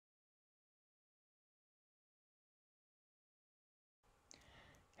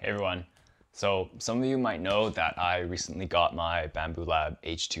Hey everyone. So some of you might know that I recently got my Bambulab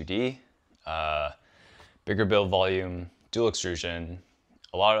H2D, bigger build volume, dual extrusion.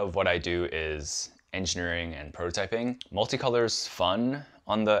 A lot of what I do is engineering and prototyping. Multicolor's fun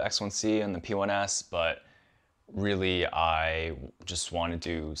on the X1C and the P1S, but really I just want to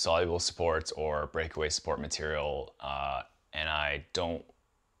do soluble supports or breakaway support material, and I don't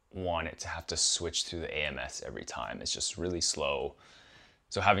want it to have to switch through the AMS every time. It's just really slow.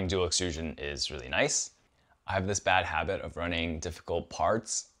 So having dual extrusion is really nice. I have this bad habit of running difficult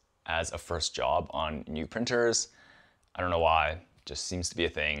parts as a first job on new printers. I don't know why, just seems to be a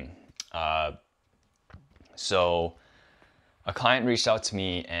thing. So a client reached out to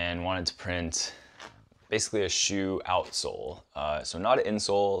me and wanted to print basically a shoe outsole. So not an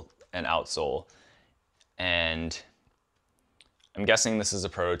insole, an outsole. And I'm guessing this is a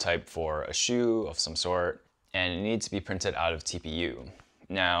prototype for a shoe of some sort, and it needs to be printed out of TPU.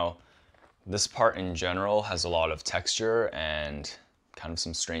 Now, this part in general has a lot of texture and kind of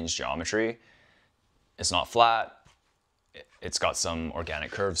some strange geometry. It's not flat, it's got some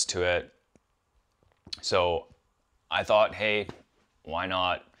organic curves to it. So I thought, hey, why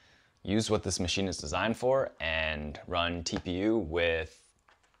not use what this machine is designed for and run TPU with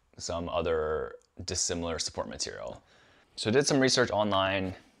some other dissimilar support material. So I did some research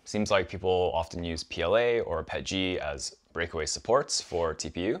online. Seems like people often use PLA or PETG as breakaway supports for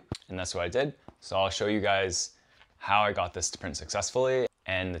TPU, and that's what I did. So I'll show you guys how I got this to print successfully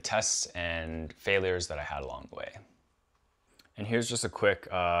and the tests and failures that I had along the way. And here's just a quick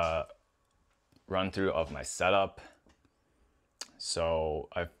run through of my setup. So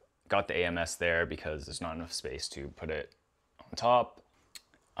I've got the AMS there because there's not enough space to put it on top.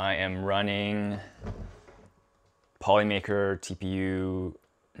 I am running Polymaker TPU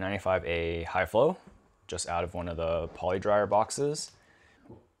 95A high flow, just out of one of the poly dryer boxes.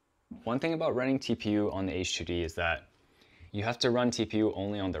 One thing about running TPU on the H2D is that you have to run TPU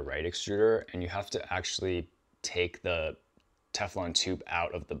only on the right extruder, and you have to actually take the Teflon tube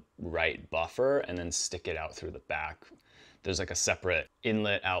out of the right buffer and then stick it out through the back. There's like a separate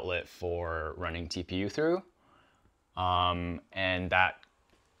inlet outlet for running TPU through, and that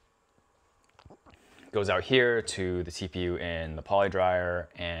goes out here to the TPU in the poly dryer,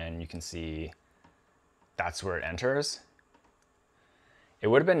 and you can see that's where it enters. It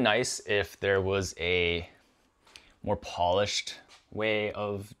would have been nice if there was a more polished way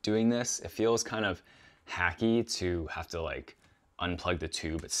of doing this. It feels kind of hacky to have to like unplug the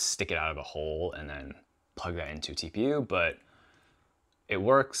tube, stick it out of a hole, and then plug that into TPU, but it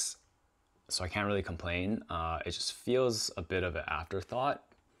works, so I can't really complain. It just feels a bit of an afterthought.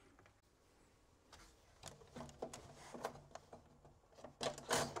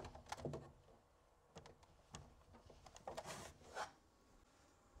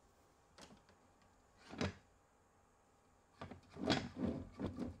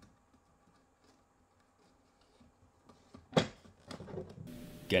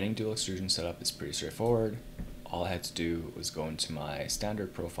 Getting dual extrusion set up is pretty straightforward. All I had to do was go into my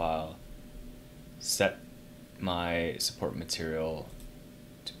standard profile, set my support material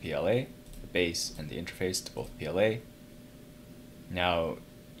to PLA, the base and the interface to both PLA. Now,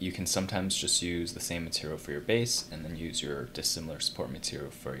 you can sometimes just use the same material for your base and then use your dissimilar support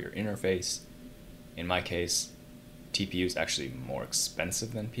material for your interface. In my case, TPU is actually more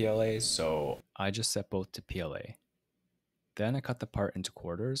expensive than PLA, so I just set both to PLA. Then I cut the part into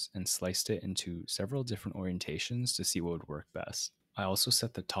quarters and sliced it into several different orientations to see what would work best. I also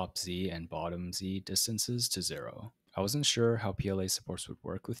set the top Z and bottom Z distances to 0. I wasn't sure how PLA supports would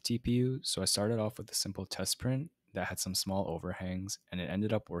work with TPU, so I started off with a simple test print that had some small overhangs, and it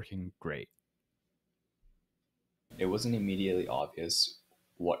ended up working great. It wasn't immediately obvious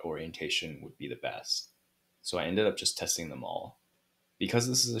what orientation would be the best, so I ended up just testing them all. Because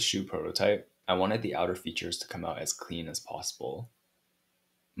this is a shoe prototype, I wanted the outer features to come out as clean as possible.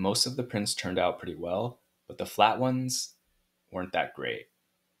 Most of the prints turned out pretty well, but the flat ones weren't that great.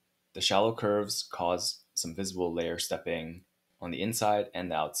 The shallow curves caused some visible layer stepping on the inside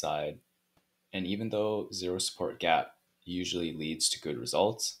and the outside, and even though zero support gap usually leads to good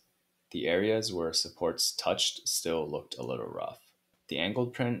results, the areas where supports touched still looked a little rough. The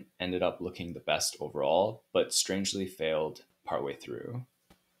angled print ended up looking the best overall, but strangely failed partway through.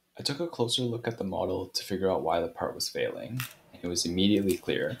 I took a closer look at the model to figure out why the part was failing. It was immediately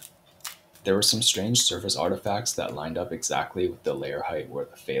clear. There were some strange surface artifacts that lined up exactly with the layer height where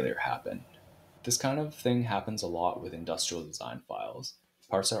the failure happened. This kind of thing happens a lot with industrial design files.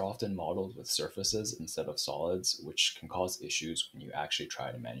 Parts are often modeled with surfaces instead of solids, which can cause issues when you actually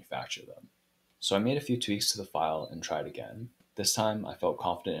try to manufacture them. So I made a few tweaks to the file and tried again. This time I felt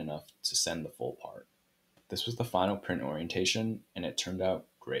confident enough to send the full part. This was the final print orientation and it turned out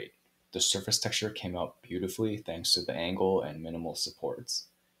great. The surface texture came out beautifully thanks to the angle and minimal supports.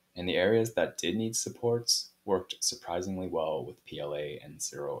 And the areas that did need supports worked surprisingly well with PLA and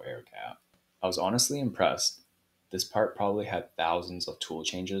zero air gap. I was honestly impressed. This part probably had thousands of tool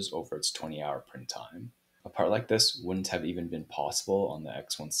changes over its 20-hour print time. A part like this wouldn't have even been possible on the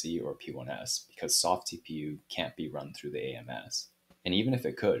X1C or P1S because soft TPU can't be run through the AMS. And even if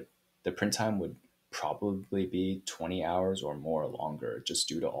it could, the print time would probably be 20 hours or more longer just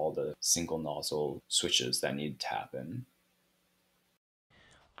due to all the single nozzle switches that need to happen.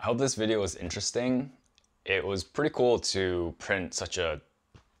 I hope this video was interesting. It was pretty cool to print such a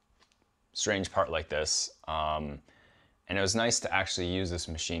strange part like this. And it was nice to actually use this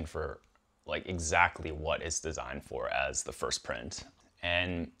machine for like exactly what it's designed for as the first print.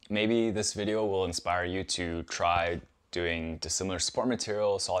 And maybe this video will inspire you to try doing dissimilar support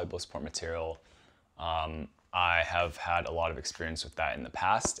material, soluble support material. I have had a lot of experience with that in the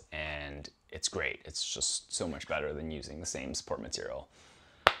past and it's great. It's just so much better than using the same support material.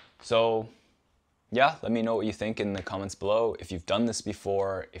 So yeah, let me know what you think in the comments below. If you've done this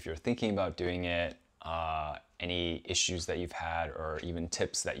before, if you're thinking about doing it, any issues that you've had, or even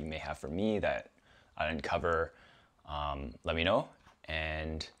tips that you may have for me that I didn't cover, let me know.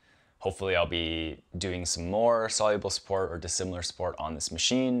 And hopefully I'll be doing some more soluble support or dissimilar support on this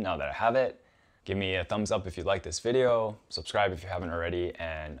machine now that I have it. Give me a thumbs up if you like this video, subscribe if you haven't already,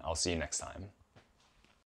 and I'll see you next time.